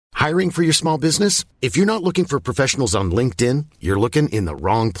Hiring for your small business? If you're not looking for professionals on LinkedIn, you're looking in the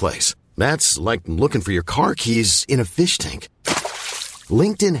wrong place. That's like looking for your car keys in a fish tank.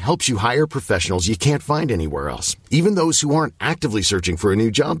 LinkedIn helps you hire professionals you can't find anywhere else, even those who aren't actively searching for a new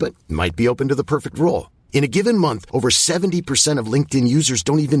job but might be open to the perfect role. In a given month, over 70% of LinkedIn users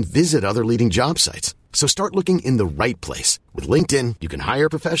don't even visit other leading job sites. So start looking in the right place. With LinkedIn, you can hire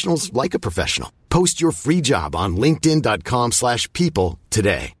professionals like a professional. Post your free job on linkedin.com/people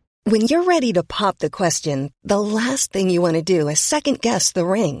today. When you're ready to pop the question, the last thing you want to do is second-guess the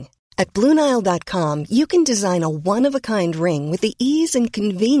ring. At BlueNile.com, you can design a one-of-a-kind ring with the ease and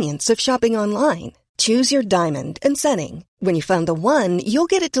convenience of shopping online. Choose your diamond and setting. When you find the one, you'll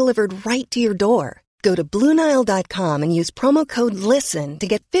get it delivered right to your door. Go to BlueNile.com and use promo code LISTEN to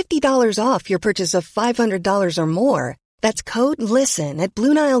get $50 off your purchase of $500 or more. That's code LISTEN at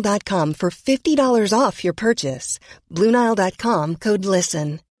BlueNile.com for $50 off your purchase. BlueNile.com, code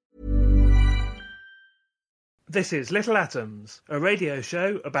LISTEN. This is Little Atoms, a radio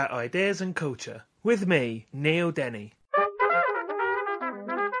show about ideas and culture. With me, Neil Denny.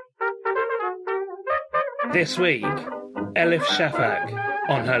 This week, Elif Shafak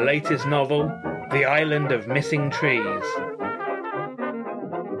on her latest novel, The Island of Missing Trees.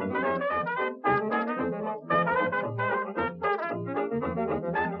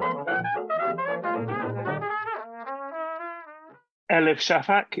 Elif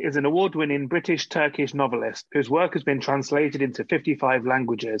Shafak is an award-winning British-Turkish novelist whose work has been translated into 55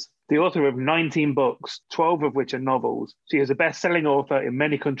 languages. The author of 19 books, 12 of which are novels. She is a best-selling author in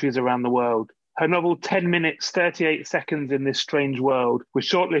many countries around the world. Her novel 10 Minutes, 38 Seconds in This Strange World was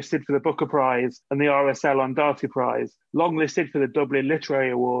shortlisted for the Booker Prize and the RSL Andati Prize, longlisted for the Dublin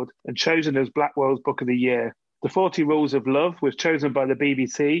Literary Award and chosen as Blackwell's Book of the Year. The 40 Rules of Love was chosen by the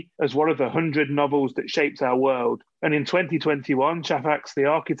BBC as one of the 100 novels that shaped our world. And in 2021, Shafak's The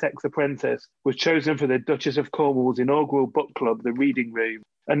Architect's Apprentice was chosen for the Duchess of Cornwall's inaugural book club, The Reading Room.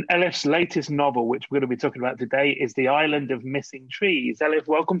 And Elif's latest novel, which we're going to be talking about today, is The Island of Missing Trees. Elif,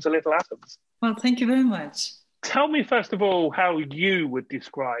 welcome to Little Atoms. Well, thank you very much. Tell me, first of all, how you would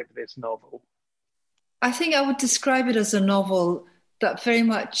describe this novel. I think I would describe it as a novel that very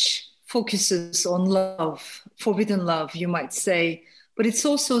much focuses on love, forbidden love, you might say. But it's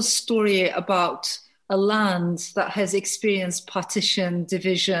also a story about a land that has experienced partition,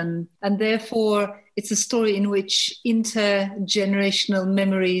 division, and therefore it's a story in which intergenerational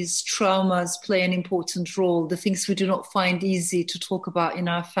memories, traumas play an important role, the things we do not find easy to talk about in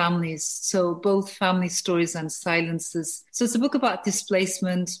our families. So both family stories and silences. So it's a book about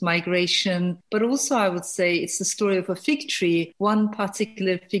displacement, migration, but also I would say it's the story of a fig tree, one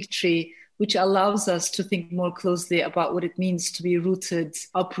particular fig tree, which allows us to think more closely about what it means to be rooted,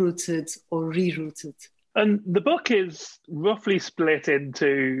 uprooted, or rerouted. And the book is roughly split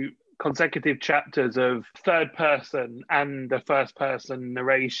into consecutive chapters of third person and a first person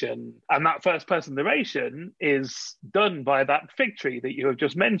narration. And that first person narration is done by that fig tree that you have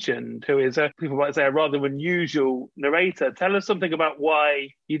just mentioned, who is people might say, a rather unusual narrator. Tell us something about why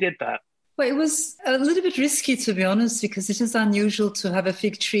you did that. Well, it was a little bit risky, to be honest, because it is unusual to have a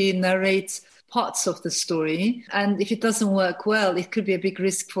fig tree narrate parts of the story. And if it doesn't work well, it could be a big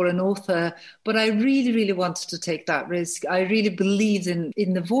risk for an author. But I really, really wanted to take that risk. I really believed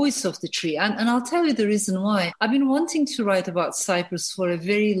in the voice of the tree. And I'll tell you the reason why. I've been wanting to write about Cyprus for a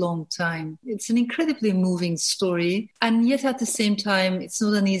very long time. It's an incredibly moving story. And yet at the same time, it's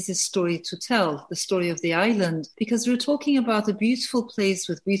not an easy story to tell, the story of the island, because we're talking about a beautiful place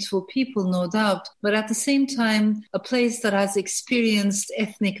with beautiful people, no doubt. But at the same time, a place that has experienced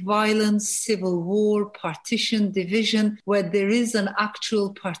ethnic violence, civil war, partition, division, where there is an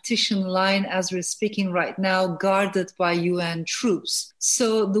actual partition line as we're speaking right now, guarded by UN troops.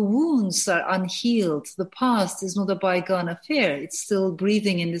 So the wounds are unhealed. The past is not a bygone affair. It's still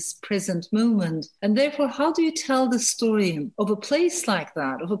breathing in this present moment. And therefore, how do you tell the story of a place like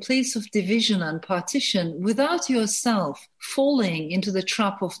that, of a place of division and partition, without yourself falling into the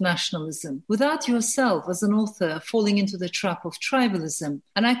trap of nationalism, without yourself as an author falling into the trap of tribalism?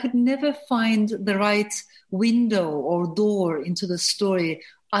 And I could never find the right window or door into the story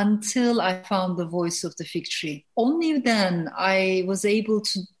until I found the voice of the fig tree. Only then I was able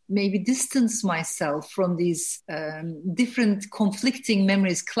to maybe distance myself from these different conflicting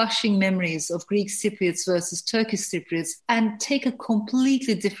memories, clashing memories of Greek Cypriots versus Turkish Cypriots, and take a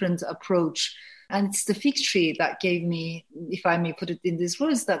completely different approach. And it's the fig tree that gave me, if I may put it in these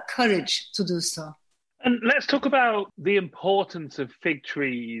words, that courage to do so. And let's talk about the importance of fig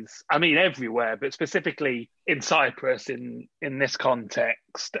trees. I mean, everywhere, but specifically in Cyprus in this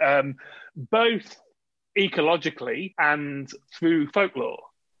context, both ecologically and through folklore.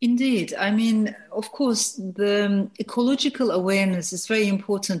 Indeed. I mean, of course, the ecological awareness is very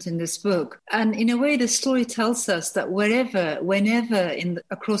important in this book. And in a way, the story tells us that whenever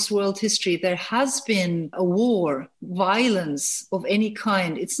across world history, there has been a war, violence of any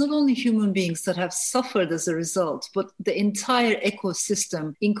kind, it's not only human beings that have suffered as a result, but the entire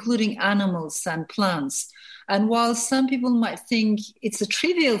ecosystem, including animals and plants. And while some people might think it's a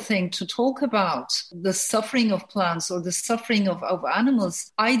trivial thing to talk about the suffering of plants or the suffering of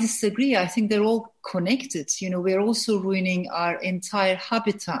animals, I disagree. I think they're all connected. You know, we're also ruining our entire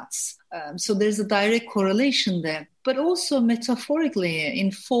habitats. So there's a direct correlation there. But also metaphorically,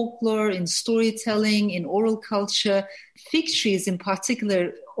 in folklore, in storytelling, in oral culture, fig trees in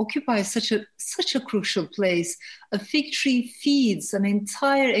particular occupy such a crucial place. A fig tree feeds an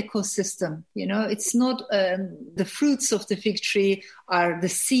entire ecosystem. You know, it's not the fruits of the fig tree the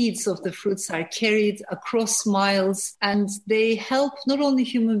seeds of the fruits are carried across miles, and they help not only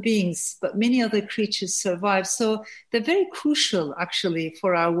human beings, but many other creatures survive. So they're very crucial, actually,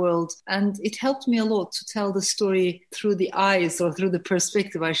 for our world. And it helped me a lot to tell the story through the eyes, or through the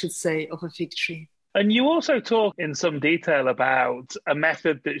perspective, I should say, of a fig tree. And you also talk in some detail about a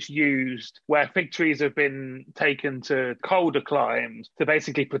method that's used where fig trees have been taken to colder climes to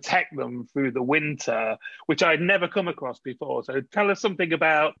basically protect them through the winter, which I'd never come across before. So tell us something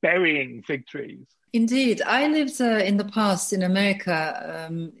about burying fig trees. Indeed. I lived in the past in America.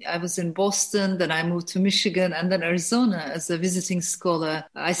 I was in Boston, then I moved to Michigan, and then Arizona as a visiting scholar.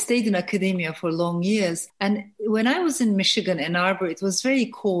 I stayed in academia for long years. And when I was in Michigan, Ann Arbor, it was very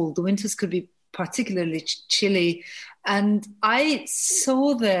cold. The winters could be particularly chilly. And I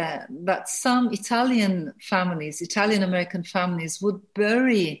saw there that some Italian American families would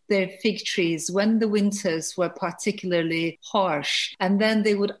bury their fig trees when the winters were particularly harsh. And then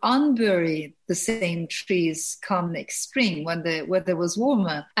they would unbury the same trees come next spring when the weather was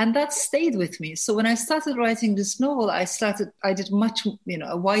warmer. And that stayed with me. So when I started writing this novel, I did much,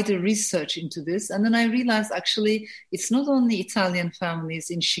 a wider research into this. And then I realized actually it's not only Italian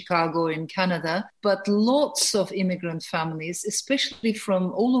families in Chicago, in Canada, but lots of immigrant families, especially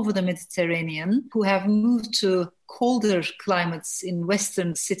from all over the Mediterranean, who have moved to colder climates in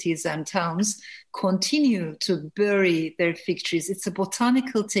Western cities and towns, continue to bury their fig trees. It's a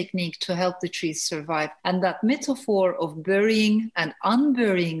botanical technique to help the trees survive. And that metaphor of burying and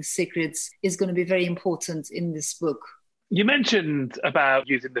unburying secrets is going to be very important in this book. You mentioned about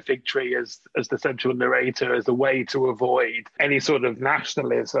using the fig tree as the central narrator, as a way to avoid any sort of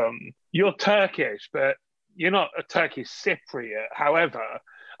nationalism. You're Turkish, but you're not a Turkish Cypriot. However,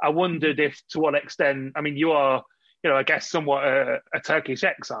 I wondered if, to what extent, I mean, you are, I guess somewhat a Turkish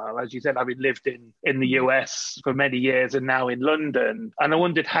exile, as you said, having lived in the US for many years and now in London. And I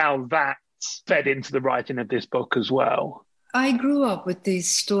wondered how that fed into the writing of this book as well. I grew up with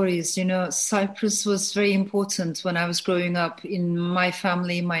these stories. Cyprus was very important when I was growing up in my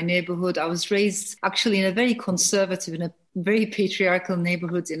family, my neighborhood. I was raised actually in a very conservative, in a very patriarchal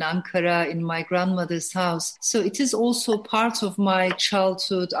neighborhood in Ankara, in my grandmother's house. So it is also part of my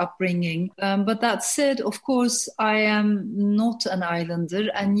childhood upbringing. But that said, of course, I am not an islander.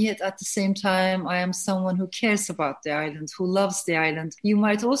 And yet at the same time, I am someone who cares about the island, who loves the island. You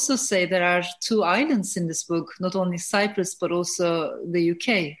might also say there are two islands in this book, not only Cyprus, but also the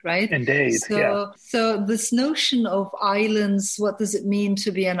UK, right? Indeed, yeah. So this notion of islands, what does it mean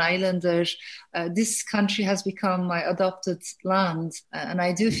to be an islander? This country has become my adopted land, and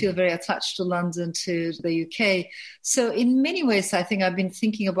I do feel very attached to London, to the UK. So in many ways, I think I've been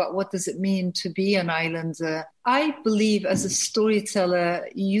thinking about what does it mean to be an islander. I believe as a storyteller,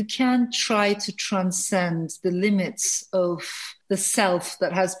 you can try to transcend the limits of the self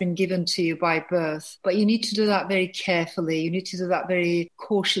that has been given to you by birth. But you need to do that very carefully. You need to do that very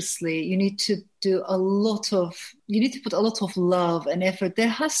cautiously. You need to put a lot of love and effort. There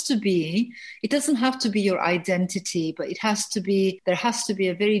has to be, it doesn't have to be your identity, but there has to be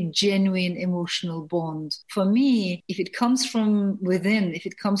a very genuine emotional bond. For me, if it comes from within, if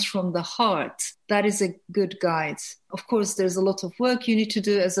it comes from the heart, that is a good guide. Of course, there's a lot of work you need to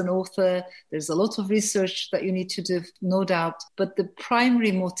do as an author. There's a lot of research that you need to do, no doubt. But the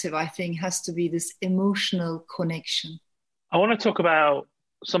primary motive, I think, has to be this emotional connection. I want to talk about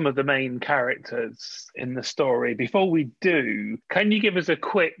some of the main characters in the story. Before we do, can you give us a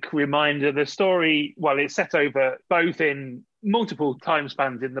quick reminder? The story, well, it's set over both in multiple time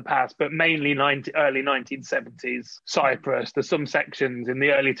spans in the past, but mainly early 1970s Cyprus. There's some sections in the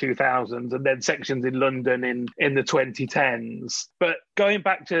early 2000s and then sections in London in the 2010s. But going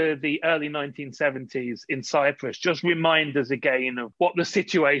back to the early 1970s in Cyprus, just remind us again of what the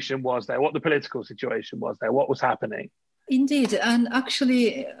situation was there, what the political situation was there, what was happening. Indeed. And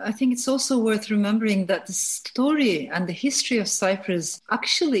actually, I think it's also worth remembering that the story and the history of Cyprus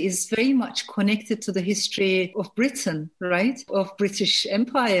actually is very much connected to the history of Britain, right? Of British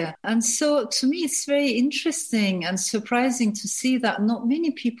Empire. And so to me, it's very interesting and surprising to see that not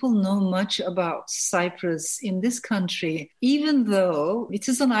many people know much about Cyprus in this country, even though it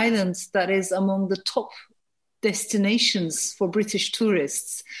is an island that is among the top destinations for British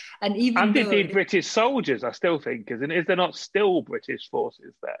tourists. And indeed British soldiers, I still think, isn't it? Is there not still British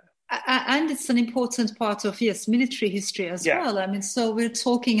forces there? And it's an important part of, military history as well. I mean, so we're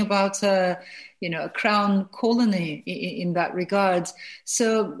talking about, a crown colony in that regard.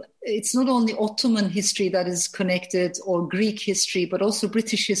 So it's not only Ottoman history that is connected or Greek history, but also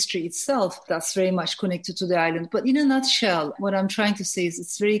British history itself that's very much connected to the island. But in a nutshell, what I'm trying to say is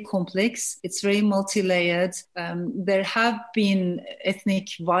it's very complex. It's very multi-layered. There have been ethnic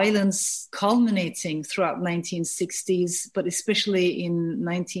violence culminating throughout 1960s, but especially in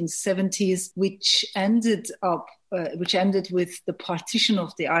 1970s, which ended with the partition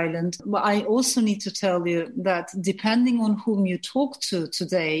of the island. But I also need to tell you that depending on whom you talk to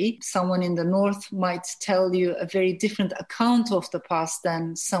today, someone in the north might tell you a very different account of the past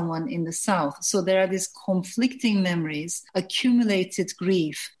than someone in the south. So there are these conflicting memories, accumulated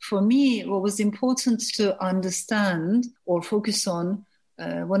grief. For me, what was important to understand or focus on,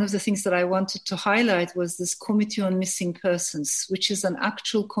 one of the things that I wanted to highlight was this Committee on Missing Persons, which is an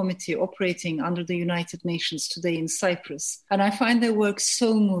actual committee operating under the United Nations today in Cyprus. And I find their work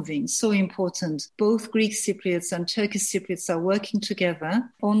so moving, so important. Both Greek Cypriots and Turkish Cypriots are working together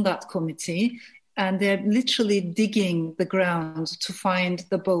on that committee, and they're literally digging the ground to find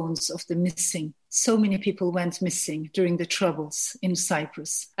the bones of the missing. So many people went missing during the Troubles in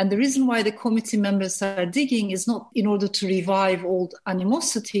Cyprus. And the reason why the committee members are digging is not in order to revive old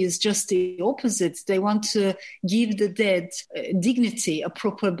animosities, just the opposite. They want to give the dead dignity, a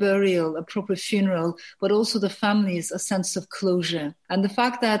proper burial, a proper funeral, but also the families a sense of closure. And the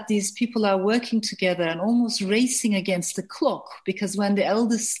fact that these people are working together and almost racing against the clock, because when the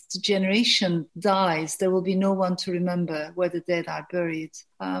eldest generation dies, there will be no one to remember where the dead are buried.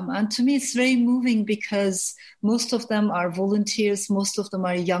 And to me, it's very moving because most of them are volunteers. Most of them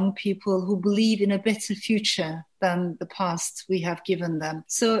are young people who believe in a better future than the past we have given them.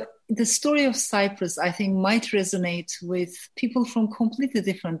 So the story of Cyprus, I think, might resonate with people from completely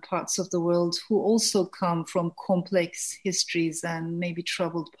different parts of the world who also come from complex histories and maybe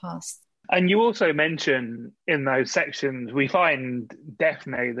troubled past. And you also mention in those sections, we find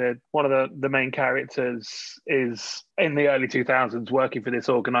Daphne, that one of the main characters, is in the early 2000s working for this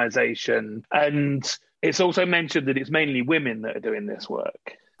organisation. And it's also mentioned that it's mainly women that are doing this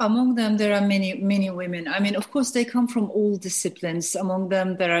work. Among them, there are many, many women. I mean, of course, they come from all disciplines. Among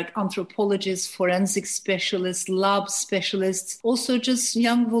them, there are anthropologists, forensic specialists, lab specialists, also just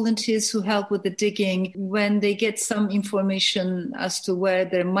young volunteers who help with the digging. When they get some information as to where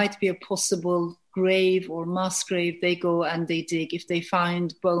there might be a possible grave or mass grave, they go and they dig. If they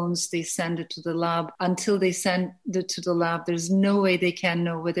find bones, they send it to the lab. Until they send it to the lab, there's no way they can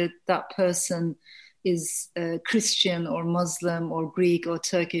know whether that person is Christian or Muslim or Greek or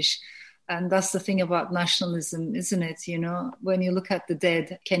Turkish. And that's the thing about nationalism, isn't it? You know, when you look at the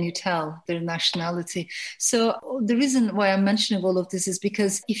dead, can you tell their nationality? So the reason why I'm mentioning all of this is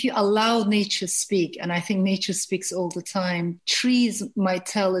because if you allow nature speak, and I think nature speaks all the time, trees might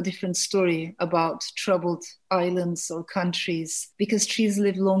tell a different story about troubled islands or countries, because trees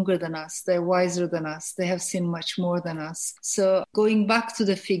live longer than us. They're wiser than us. They have seen much more than us. So going back to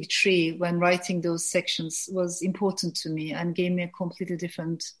the fig tree when writing those sections was important to me and gave me a completely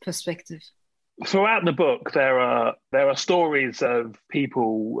different perspective. Throughout the book, there are stories of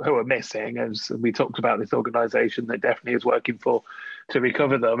people who are missing, as we talked about this organisation that Daphne is working for to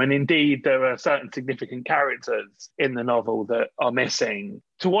recover them. And indeed, there are certain significant characters in the novel that are missing.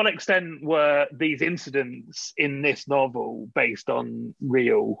 To what extent were these incidents in this novel based on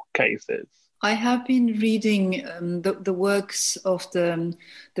real cases? I have been reading the works of the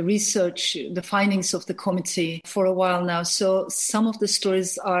research, the findings of the committee for a while now. So some of the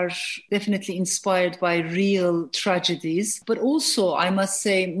stories are definitely inspired by real tragedies. But also, I must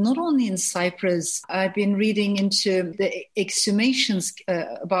say, not only in Cyprus, I've been reading into the exhumations,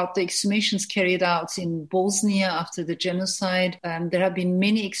 about the exhumations carried out in Bosnia after the genocide. There have been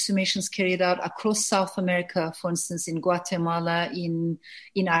many exhumations carried out across South America, for instance, in Guatemala, in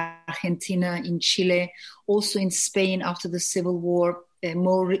Argentina, in Chile, also in Spain after the Civil War,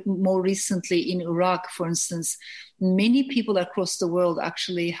 more recently in Iraq, for instance. Many people across the world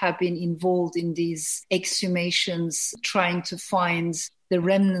actually have been involved in these exhumations, trying to find the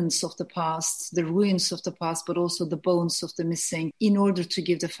remnants of the past, the ruins of the past, but also the bones of the missing, in order to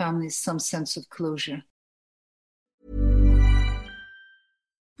give the families some sense of closure.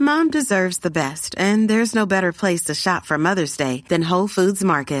 Mom deserves the best, and there's no better place to shop for Mother's Day than Whole Foods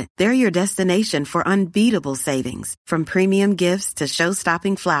Market. They're your destination for unbeatable savings, from premium gifts to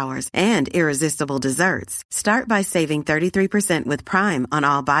show-stopping flowers and irresistible desserts. Start by saving 33% with Prime on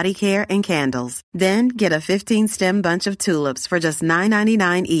all body care and candles. Then get a 15-stem bunch of tulips for just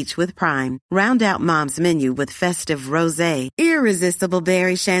 $9.99 each with Prime. Round out Mom's menu with festive rosé, irresistible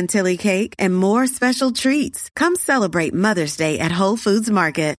berry chantilly cake, and more special treats. Come celebrate Mother's Day at Whole Foods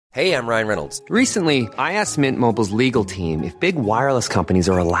Market. Hey, I'm Ryan Reynolds. Recently, I asked Mint Mobile's legal team if big wireless companies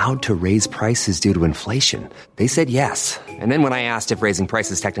are allowed to raise prices due to inflation. They said yes. And then when I asked if raising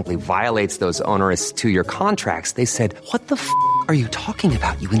prices technically violates those onerous two-year contracts, they said, "What the f*** are you talking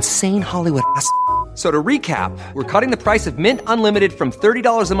about, you insane Hollywood ass?" So to recap, we're cutting the price of Mint Unlimited from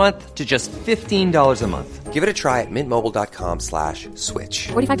 $30 a month to just $15 a month. Give it a try at mintmobile.com/switch.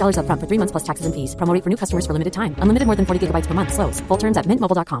 $45 up front for 3 months plus taxes and fees. Promo rate for new customers for limited time. Unlimited more than 40 gigabytes per month. Slows full terms at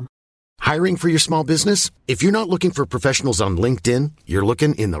mintmobile.com. Hiring for your small business? If you're not looking for professionals on LinkedIn, you're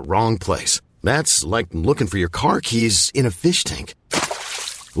looking in the wrong place. That's like looking for your car keys in a fish tank.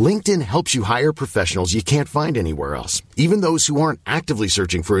 LinkedIn helps you hire professionals you can't find anywhere else, even those who aren't actively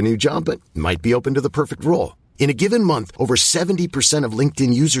searching for a new job but might be open to the perfect role. In a given month, over 70% of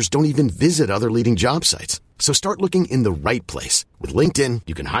LinkedIn users don't even visit other leading job sites. So start looking in the right place. With LinkedIn,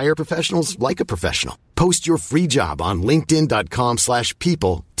 you can hire professionals like a professional. Post your free job on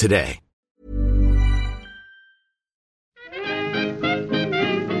linkedin.com/people today.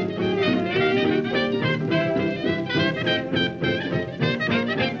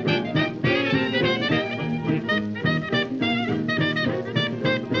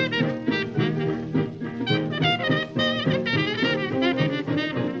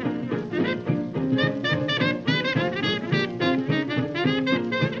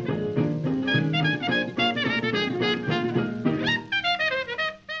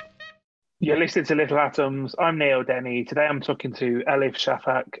 You're listening to Little Atoms. I'm Neil Denny. Today I'm talking to Elif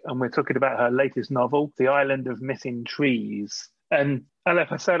Shafak, and we're talking about her latest novel, The Island of Missing Trees. And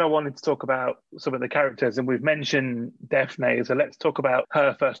Elif, I said I wanted to talk about some of the characters, and we've mentioned Daphne, so let's talk about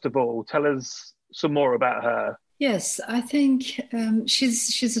her first of all. Tell us some more about her. Yes, I think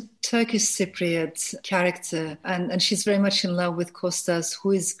she's a Turkish Cypriot character, and she's very much in love with Kostas,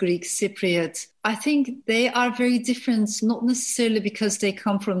 who is Greek Cypriot. I think they are very different, not necessarily because they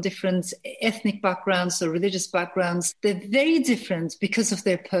come from different ethnic backgrounds or religious backgrounds. They're very different because of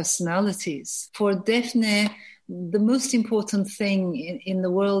their personalities. For Daphne, the most important thing in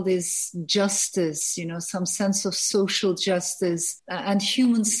the world is justice, some sense of social justice and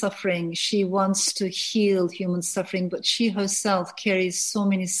human suffering. She wants to heal human suffering, but she herself carries so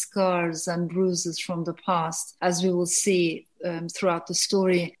many scars and bruises from the past, as we will see throughout the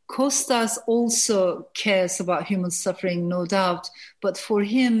story. Kostas also cares about human suffering, no doubt, but for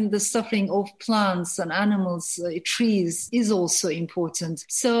him, the suffering of plants and animals, trees, is also important.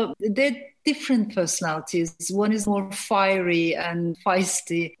 So they're different personalities. One is more fiery and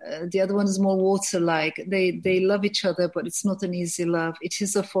feisty. The other one is more water-like. They love each other, but it's not an easy love. It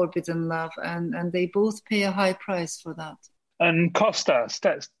is a forbidden love, and they both pay a high price for that. And Kostas,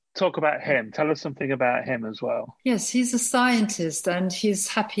 let's talk about him. Tell us something about him as well. Yes, he's a scientist, and he's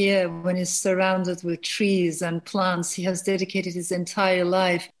happier when he's surrounded with trees and plants. He has dedicated his entire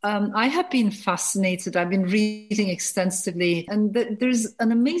life. I have been fascinated. I've been reading extensively, and there's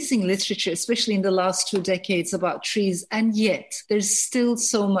an amazing literature, especially in the last 2 decades, about trees, and yet there's still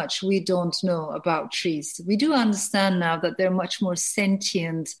so much we don't know about trees. We do understand now that they're much more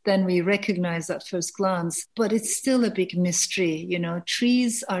sentient than we recognize at first glance, but it's still a big mystery.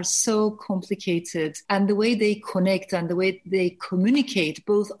 Trees are so complicated, and the way they connect and the way they communicate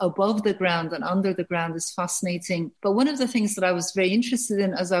both above the ground and under the ground is fascinating. But one of the things that I was very interested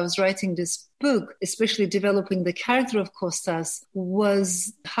in as I was writing this book, especially developing the character of Kostas,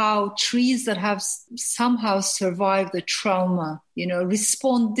 was how trees that have somehow survived the trauma,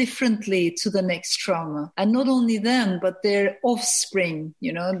 respond differently to the next trauma. And not only them, but their offspring,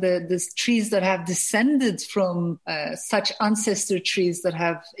 the trees that have descended from such ancestor trees that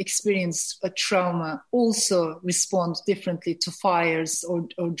have experienced a trauma also respond differently to fires or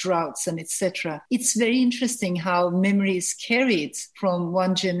droughts and etc. It's very interesting how memory is carried from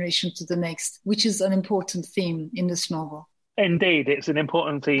one generation to the next, which is an important theme in this novel. Indeed, it's an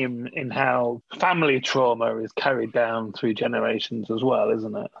important theme in how family trauma is carried down through generations as well,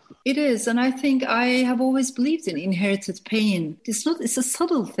 isn't it? It is. And I think I have always believed in inherited pain. It's a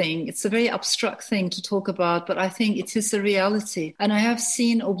subtle thing. It's a very abstract thing to talk about, but I think it is a reality. And I have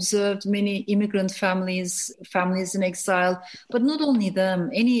observed many immigrant families in exile, but not only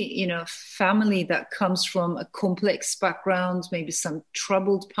them, any, family that comes from a complex background, maybe some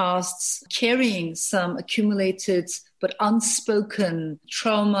troubled pasts, carrying some accumulated but unspoken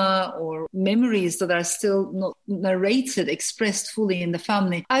trauma or memories that are still not narrated, expressed fully in the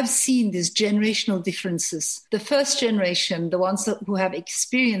family. I've seen these generational differences. The first generation, the ones who have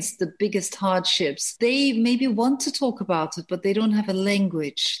experienced the biggest hardships, they maybe want to talk about it, but they don't have a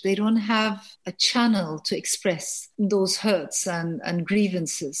language. They don't have a channel to express those hurts and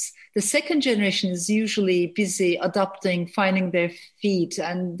grievances. The second generation is usually busy adapting, finding their feet,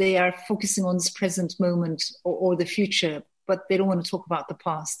 and they are focusing on this present moment or the future, but they don't want to talk about the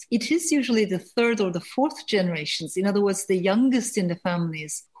past. It is usually the third or the fourth generations, in other words, the youngest in the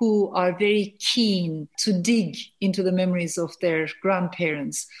families, who are very keen to dig into the memories of their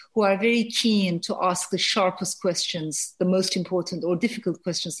grandparents, who are very keen to ask the sharpest questions, the most important or difficult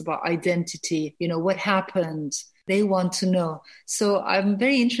questions about identity, what happened. They want to know. So I'm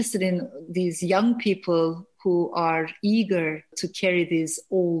very interested in these young people who are eager to carry these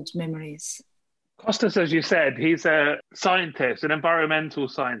old memories. Costas, as you said, he's a scientist, an environmental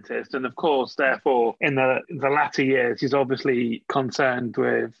scientist. And of course, therefore, in the latter years, he's obviously concerned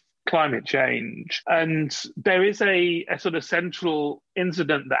with climate change. And there is a sort of central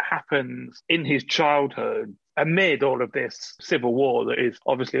incident that happens in his childhood amid all of this civil war that is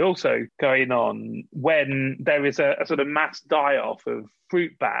obviously also going on, when there is a sort of mass die-off of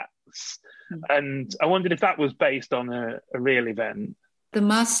fruit bats. And I wondered if that was based on a real event. The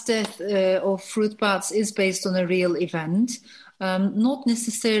mass death of fruit bats is based on a real event, not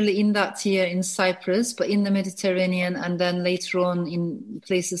necessarily in that year in Cyprus, but in the Mediterranean, and then later on in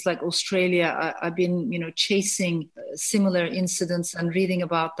places like Australia. I've been, chasing similar incidents and reading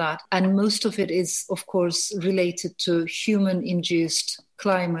about that. And most of it is, of course, related to human-induced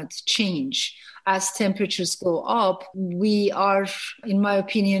climate change. As temperatures go up, we are, in my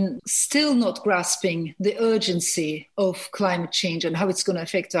opinion, still not grasping the urgency of climate change and how it's going to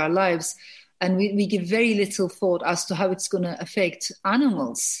affect our lives. And we give very little thought as to how it's going to affect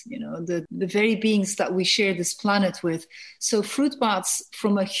animals, the very beings that we share this planet with. So fruit bats,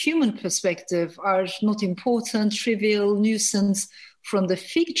 from a human perspective, are not important, trivial, nuisance. From the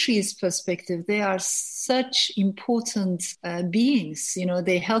fig tree's perspective, they are such important beings.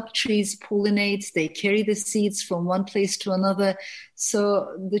 They help trees pollinate, they carry the seeds from one place to another.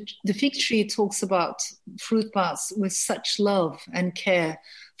 So the fig tree talks about fruit bats with such love and care.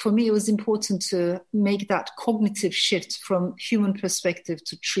 For me, it was important to make that cognitive shift from human perspective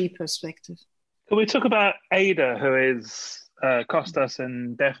to tree perspective. We talk about Ada, who is Costas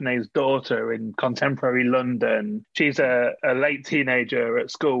and Daphne's daughter in contemporary London. She's a late teenager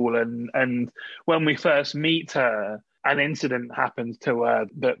at school, and when we first meet her, an incident happens to her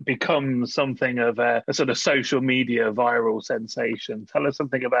that becomes something of a sort of social media viral sensation. Tell us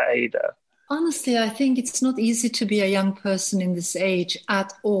something about Ada. Honestly, I think it's not easy to be a young person in this age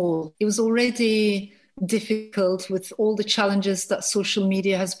at all. It was already difficult with all the challenges that social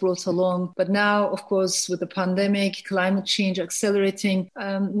media has brought along. But now, of course, with the pandemic, climate change accelerating,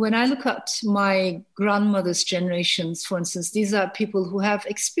 when I look at my grandmother's generations, for instance, these are people who have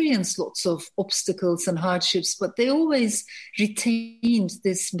experienced lots of obstacles and hardships, but they always retained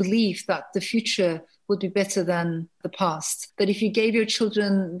this belief that the future would be better than the past. That if you gave your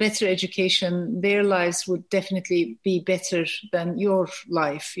children better education, their lives would definitely be better than your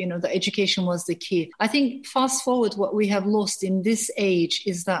life. The education was the key. I think fast forward, what we have lost in this age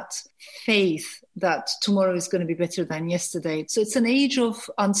is that faith that tomorrow is going to be better than yesterday. So it's an age of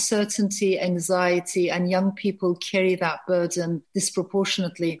uncertainty, anxiety, and young people carry that burden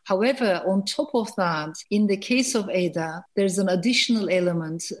disproportionately. However, on top of that, in the case of Ada, there's an additional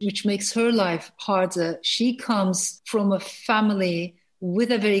element which makes her life harder. She comes from a family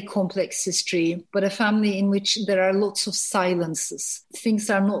with a very complex history, but a family in which there are lots of silences. Things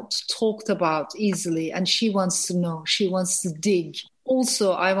are not talked about easily, and she wants to know, she wants to dig.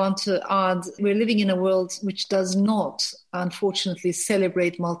 Also, I want to add, we're living in a world which does not unfortunately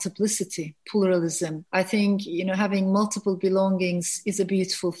celebrate multiplicity, pluralism. I think, having multiple belongings is a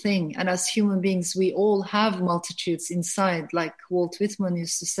beautiful thing. And as human beings, we all have multitudes inside, like Walt Whitman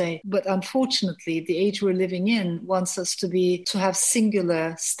used to say. But unfortunately, the age we're living in wants us to have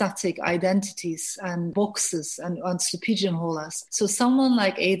singular, static identities and boxes and wants to pigeonhole us. So someone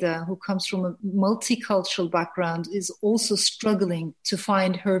like Ada, who comes from a multicultural background, is also struggling to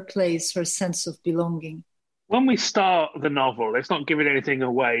find her place, her sense of belonging. When we start the novel, let's not give it anything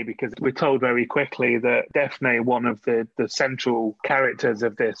away, because we're told very quickly that Daphne, one of the central characters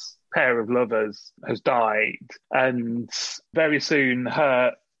of this pair of lovers, has died. And very soon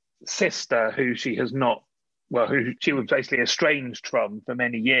her sister, who she was basically estranged from for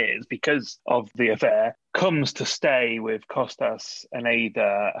many years because of the affair, comes to stay with Kostas and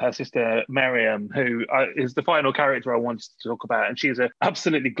Ada, her sister Miriam, who is the final character I wanted to talk about. And she's an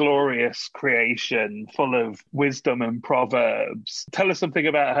absolutely glorious creation, full of wisdom and proverbs. Tell us something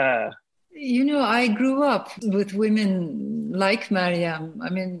about her. I grew up with women like Mariam. I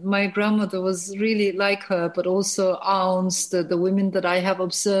mean, my grandmother was really like her, but also aunts, the women that I have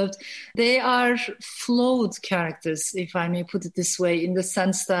observed. They are flawed characters, if I may put it this way, in the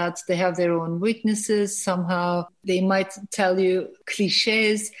sense that they have their own weaknesses. Somehow they might tell you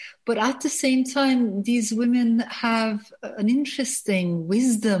cliches, but at the same time, these women have an interesting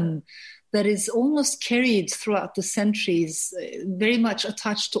wisdom that is almost carried throughout the centuries, very much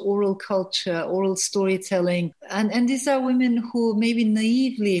attached to oral culture, oral storytelling. And these are women who maybe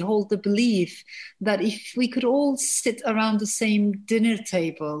naively hold the belief that if we could all sit around the same dinner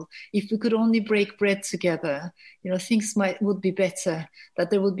table, if we could only break bread together, things would be better, that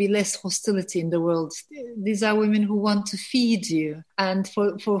there would be less hostility in the world. These are women who want to feed you, and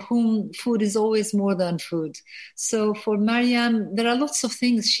for whom food is always more than food. So for Mariam, there are lots of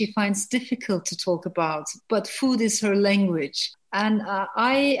things she finds difficult to talk about, but food is her language. And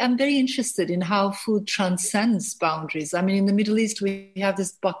I am very interested in how food transcends boundaries. I mean, in the Middle East, we have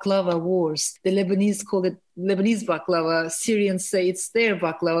this baklava wars. The Lebanese call it Lebanese baklava. Syrians say it's their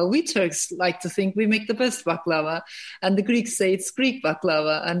baklava. We Turks like to think we make the best baklava. And the Greeks say it's Greek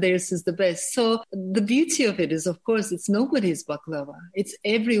baklava and theirs is the best. So the beauty of it is, of course, it's nobody's baklava. It's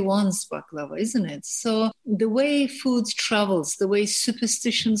everyone's baklava, isn't it? So the way food travels, the way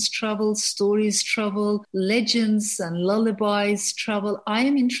superstitions travel, stories travel, legends and lullabies travel, I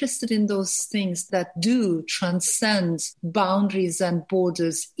am interested in those things that do transcend boundaries and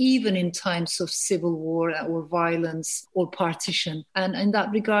borders, even in times of civil war or violence or partition. And in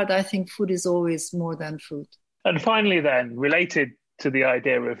that regard, I think food is always more than food. And finally then, related to the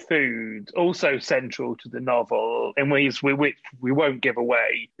idea of food, also central to the novel, in ways which we won't give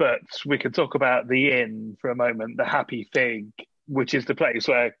away, but we could talk about the inn for a moment, the Happy Fig, which is the place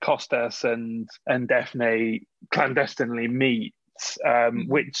where Kostas and Daphne clandestinely meet,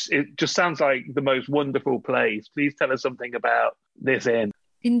 which it just sounds like the most wonderful place. Please tell us something about this inn.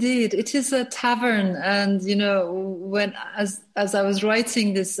 Indeed, it is a tavern. And, when as I was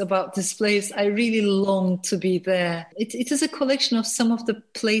writing about this place, I really longed to be there. It is a collection of some of the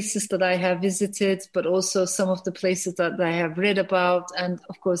places that I have visited, but also some of the places that I have read about, and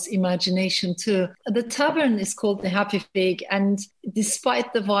of course, imagination too. The tavern is called the Happy Fig. And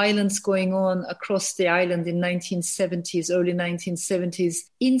despite the violence going on across the island in early 1970s,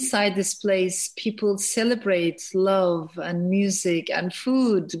 inside this place, people celebrate love and music and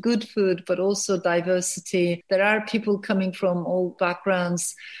food, good food, but also diversity. There are people coming from all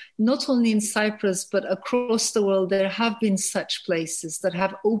backgrounds, not only in Cyprus, but across the world. There have been such places that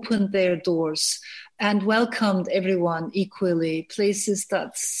have opened their doors and welcomed everyone equally, places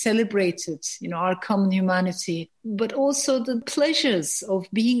that celebrated, our common humanity, but also the pleasures of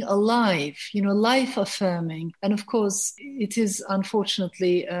being alive, life affirming. And of course, it is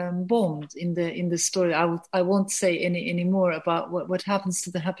unfortunately bombed in the story. I won't say any more about what happens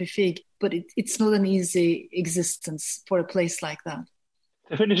to the Happy Fig, but it's not an easy existence for a place like that.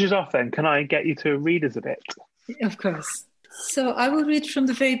 To finish us off then, can I get you to read us a bit? Of course. So I will read from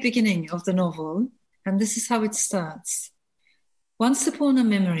the very beginning of the novel, and this is how it starts. Once upon a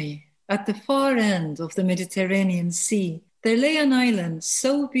memory, at the far end of the Mediterranean Sea, there lay an island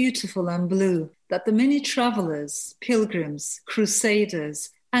so beautiful and blue that the many travelers, pilgrims, crusaders,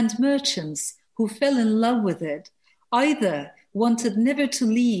 and merchants who fell in love with it either wanted never to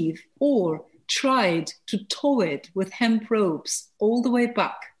leave or tried to tow it with hemp ropes all the way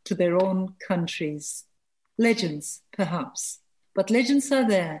back to their own countries. Legends, perhaps, but legends are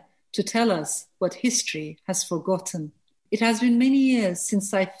there to tell us what history has forgotten. It has been many years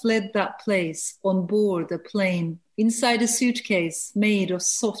since I fled that place on board a plane, inside a suitcase made of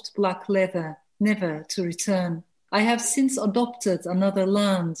soft black leather, never to return. I have since adopted another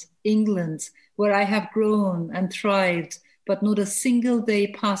land, England, where I have grown and thrived, but not a single day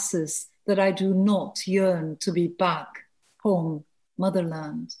passes that I do not yearn to be back, home,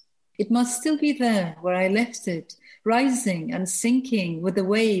 motherland. It must still be there where I left it, rising and sinking with the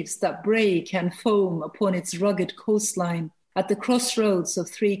waves that break and foam upon its rugged coastline at the crossroads of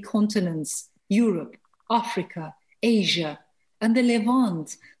 3 continents, Europe, Africa, Asia, and the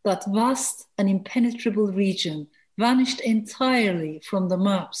Levant, that vast and impenetrable region vanished entirely from the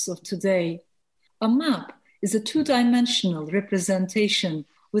maps of today. A map is a 2-dimensional representation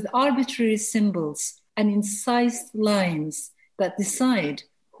with arbitrary symbols and incised lines that decide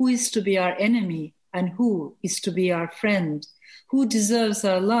who is to be our enemy and who is to be our friend, who deserves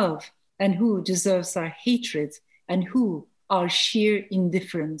our love and who deserves our hatred, and who our sheer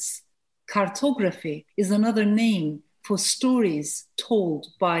indifference. Cartography is another name for stories told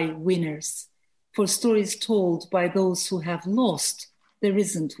by winners. For stories told by those who have lost, there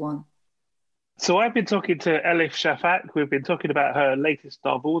isn't one. So I've been talking to Elif Shafak. We've been talking about her latest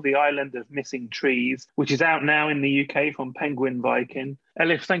novel, The Island of Missing Trees, which is out now in the UK from Penguin Viking.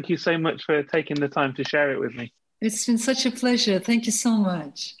 Elif, thank you so much for taking the time to share it with me. It's been such a pleasure. Thank you so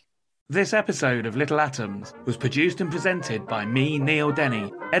much. This episode of Little Atoms was produced and presented by me, Neil Denny,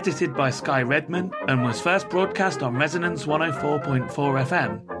 edited by Sky Redman, and was first broadcast on Resonance 104.4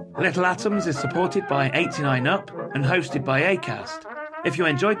 FM. Little Atoms is supported by 89UP and hosted by Acast. If you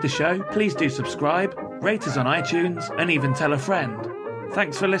enjoyed the show, please do subscribe, rate us on iTunes, and even tell a friend.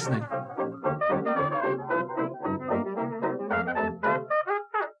 Thanks for listening.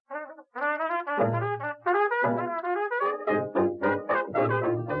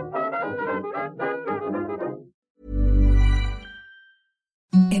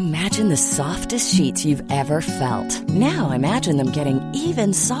 Imagine the softest sheets you've ever felt. Now imagine them getting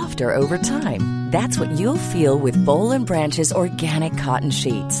even softer over time. That's what you'll feel with Boll & Branch's organic cotton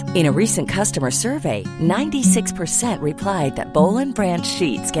sheets. In a recent customer survey, 96% replied that Boll & Branch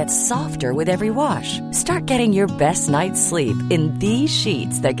sheets get softer with every wash. Start getting your best night's sleep in these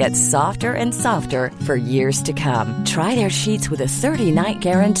sheets that get softer and softer for years to come. Try their sheets with a 30-night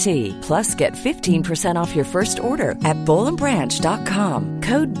guarantee. Plus, get 15% off your first order at bollandbranch.com.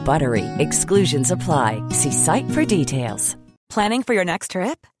 Code BUTTERY. Exclusions apply. See site for details. Planning for your next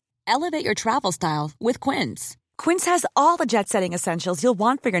trip? Elevate your travel style with Quince. Quince has all the jet-setting essentials you'll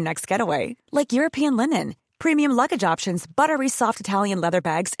want for your next getaway, like European linen, premium luggage options, buttery soft Italian leather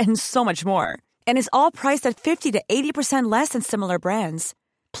bags, and so much more. And is all priced at 50 to 80% less than similar brands.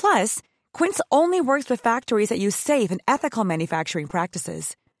 Plus, Quince only works with factories that use safe and ethical manufacturing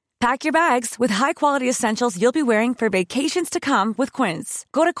practices. Pack your bags with high-quality essentials you'll be wearing for vacations to come with Quince.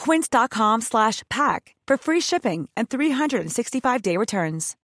 Go to quince.com/pack for free shipping and 365-day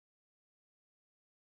returns.